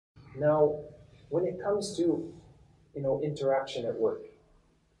Now, when it comes to, interaction at work,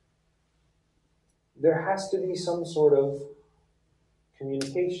 there has to be some sort of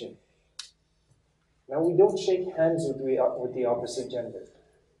communication. Now, we don't shake hands with the opposite gender,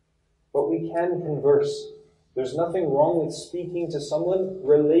 but we can converse. There's nothing wrong with speaking to someone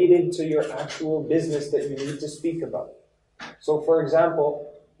related to your actual business that you need to speak about. So, for example,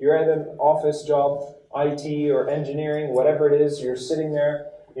 you're at an office job, IT or engineering, whatever it is, you're sitting there,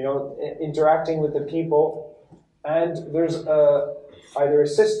 interacting with the people, and there's either a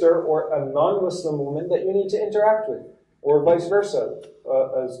sister or a non-Muslim woman that you need to interact with, or vice versa.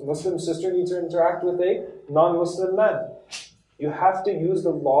 A Muslim sister needs to interact with a non-Muslim man. You have to use the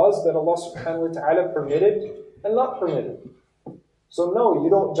laws that Allah subhanahu wa ta'ala permitted and not permitted. So no, you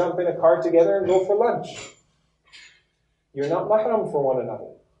don't jump in a car together and go for lunch. You're not mahram for one another.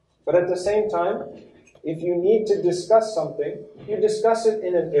 But at the same time, if you need to discuss something, you discuss it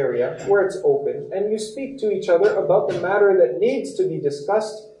in an area where it's open, and you speak to each other about the matter that needs to be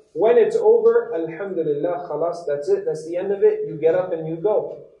discussed. When it's over, alhamdulillah, khalas, that's it, that's the end of it, you get up and you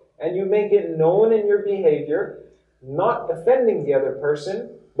go. And you make it known in your behavior, not offending the other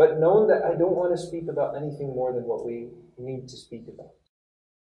person, but known that I don't want to speak about anything more than what we need to speak about.